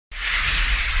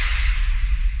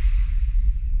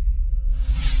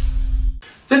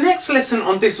next lesson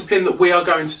on discipline that we are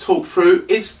going to talk through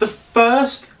is the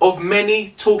first of many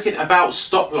talking about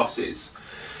stop losses.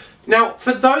 Now,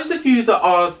 for those of you that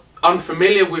are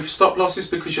unfamiliar with stop losses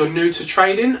because you're new to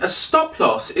trading, a stop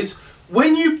loss is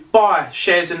when you buy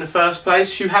shares in the first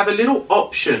place, you have a little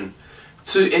option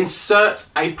to insert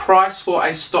a price for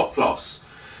a stop loss.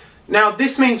 Now,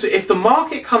 this means that if the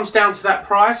market comes down to that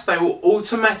price, they will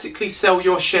automatically sell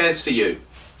your shares for you.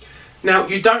 Now,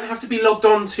 you don't have to be logged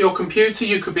on to your computer.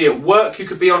 You could be at work, you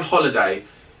could be on holiday.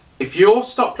 If your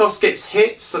stop loss gets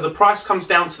hit, so the price comes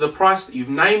down to the price that you've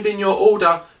named in your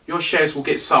order, your shares will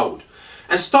get sold.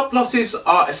 And stop losses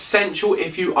are essential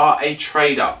if you are a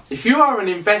trader. If you are an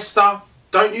investor,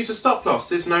 don't use a stop loss.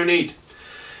 There's no need.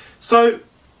 So,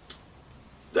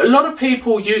 a lot of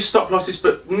people use stop losses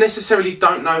but necessarily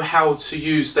don't know how to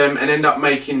use them and end up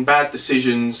making bad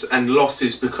decisions and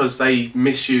losses because they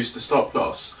misuse the stop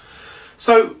loss.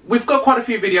 So we've got quite a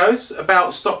few videos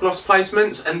about stop loss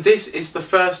placements, and this is the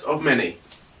first of many.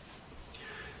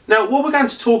 Now, what we're going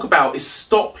to talk about is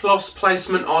stop loss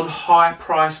placement on high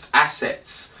priced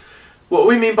assets. What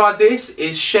we mean by this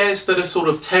is shares that are sort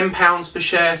of £10 per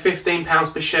share,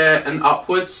 £15 per share and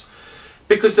upwards,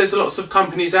 because there's lots of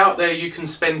companies out there you can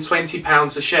spend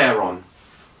 £20 a share on.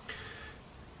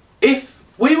 If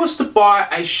we was to buy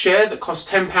a share that costs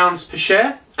 £10 per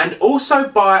share and also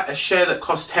buy a share that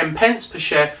costs 10 pence per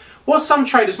share, what some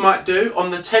traders might do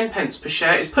on the 10 pence per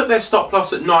share is put their stop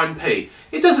loss at 9p.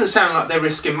 It doesn't sound like they're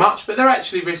risking much, but they're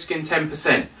actually risking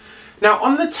 10%. Now,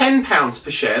 on the £10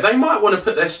 per share, they might want to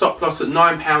put their stop loss at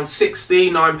 £9.60,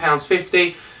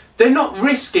 £9.50. They're not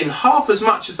risking half as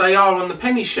much as they are on the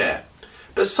penny share.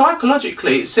 But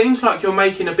psychologically, it seems like you're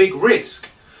making a big risk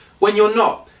when you're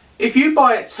not. If you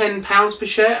buy at £10 per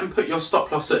share and put your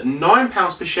stop loss at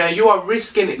 £9 per share, you are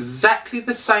risking exactly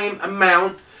the same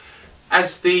amount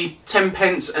as the 10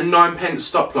 pence and 9 pence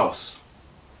stop loss.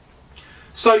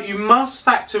 So you must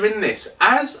factor in this.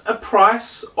 As a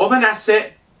price of an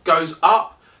asset goes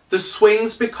up, the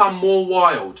swings become more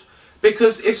wild.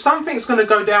 Because if something's going to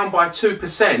go down by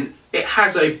 2%, it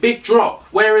has a big drop.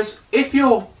 Whereas if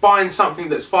you're buying something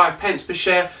that's 5 pence per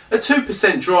share, a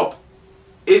 2% drop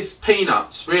is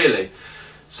peanuts, really.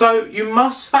 So you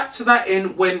must factor that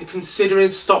in when considering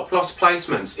stop loss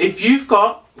placements. If you've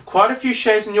got quite a few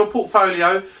shares in your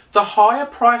portfolio, the higher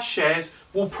price shares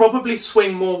will probably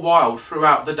swing more wild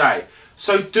throughout the day.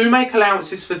 So do make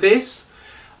allowances for this.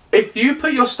 If you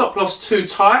put your stop loss too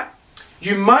tight,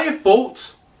 you may have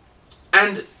bought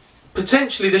and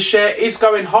potentially the share is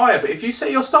going higher, but if you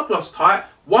set your stop loss tight,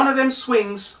 one of them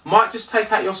swings might just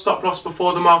take out your stop loss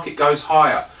before the market goes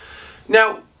higher.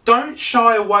 Now, don't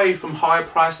shy away from higher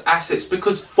priced assets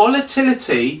because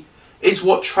volatility is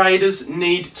what traders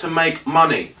need to make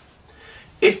money.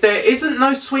 If there isn't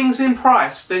no swings in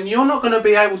price, then you're not going to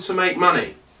be able to make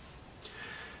money.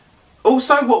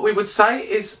 Also, what we would say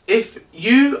is if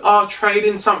you are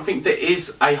trading something that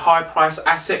is a high price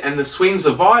asset and the swings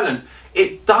are violent,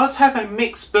 it does have a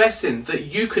mixed blessing that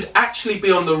you could actually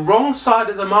be on the wrong side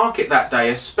of the market that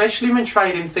day, especially when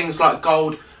trading things like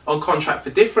gold on contract for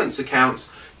difference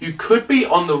accounts. You could be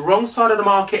on the wrong side of the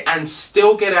market and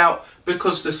still get out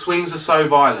because the swings are so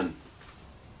violent.